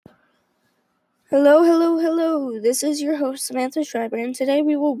Hello, hello, hello. This is your host, Samantha Schreiber, and today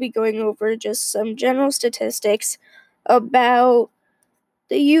we will be going over just some general statistics about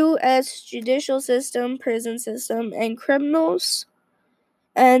the U.S. judicial system, prison system, and criminals.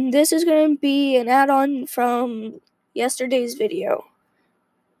 And this is going to be an add-on from yesterday's video.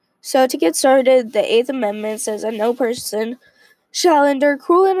 So to get started, the Eighth Amendment says that no person shall endure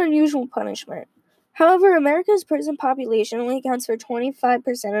cruel and unusual punishment. However, America's prison population only accounts for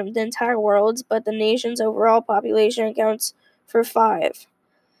 25% of the entire world's, but the nation's overall population accounts for 5%.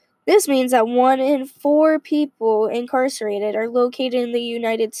 This means that 1 in 4 people incarcerated are located in the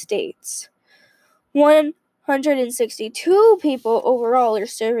United States. 162 people overall are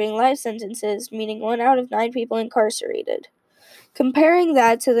serving life sentences, meaning 1 out of 9 people incarcerated. Comparing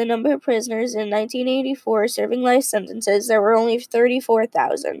that to the number of prisoners in 1984 serving life sentences, there were only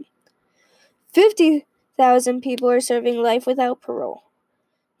 34,000. 50,000 people are serving life without parole.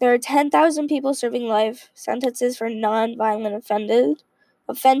 There are 10,000 people serving life sentences for non-violent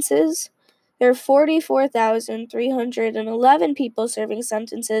offenses. There are 44,311 people serving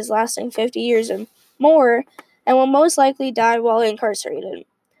sentences lasting 50 years or more and will most likely die while incarcerated.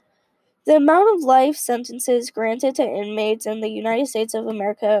 The amount of life sentences granted to inmates in the United States of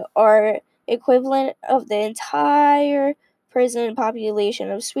America are equivalent of the entire prison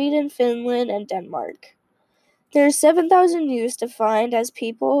population of Sweden, Finland, and Denmark. There are 7,000 youths defined as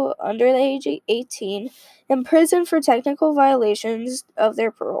people under the age of 18 in prison for technical violations of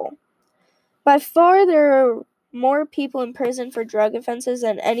their parole. By far, there are more people in prison for drug offenses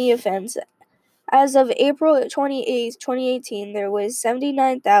than any offense. As of April 28, 2018, there was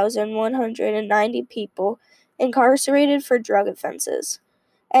 79,190 people incarcerated for drug offenses.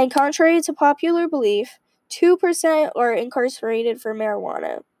 And contrary to popular belief, 2% are incarcerated for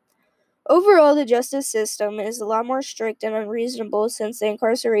marijuana. Overall, the justice system is a lot more strict and unreasonable since the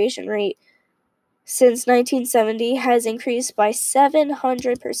incarceration rate since 1970 has increased by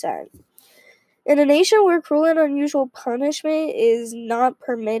 700%. In a nation where cruel and unusual punishment is not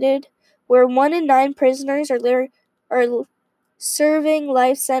permitted, where 1 in 9 prisoners are serving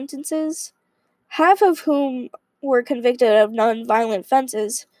life sentences, half of whom were convicted of non-violent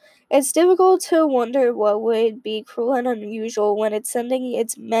offenses, it's difficult to wonder what would be cruel and unusual when it's sending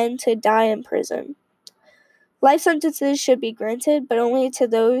its men to die in prison. Life sentences should be granted, but only to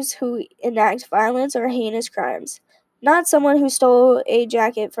those who enact violence or heinous crimes, not someone who stole a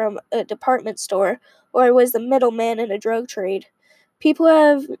jacket from a department store or was the middleman in a drug trade. People who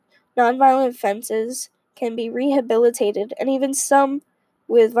have nonviolent offenses can be rehabilitated, and even some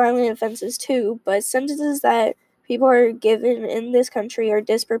with violent offenses too, but sentences that people are given in this country are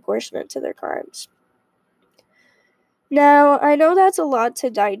disproportionate to their crimes. Now, I know that's a lot to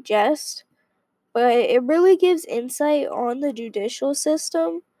digest, but it really gives insight on the judicial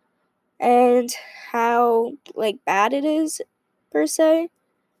system and how bad it is per se.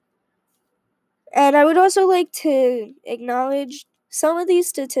 And I would also like to acknowledge some of these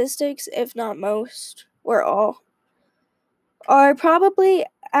statistics, if not most or all, are probably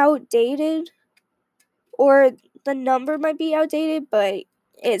outdated, or the number might be outdated, but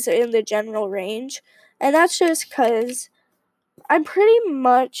it's in the general range. And that's just because I pretty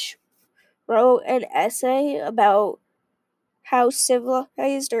much wrote an essay about how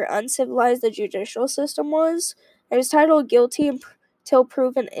civilized or uncivilized the judicial system was. It was titled Guilty Until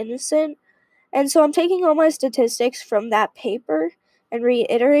Proven Innocent. And so I'm taking all my statistics from that paper and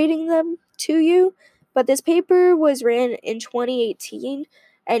reiterating them to you. But this paper was written in 2018,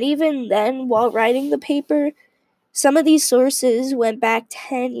 and even then, while writing the paper, some of these sources went back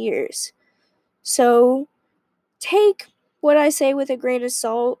 10 years. So take what I say with a grain of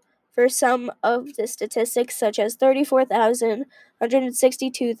salt for some of the statistics, such as 34,000,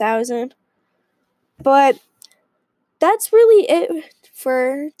 162,000. But that's really it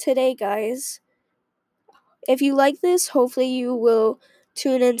for today, guys. If you like this, hopefully you will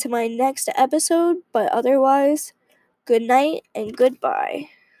tune into my next episode. But otherwise, good night and goodbye.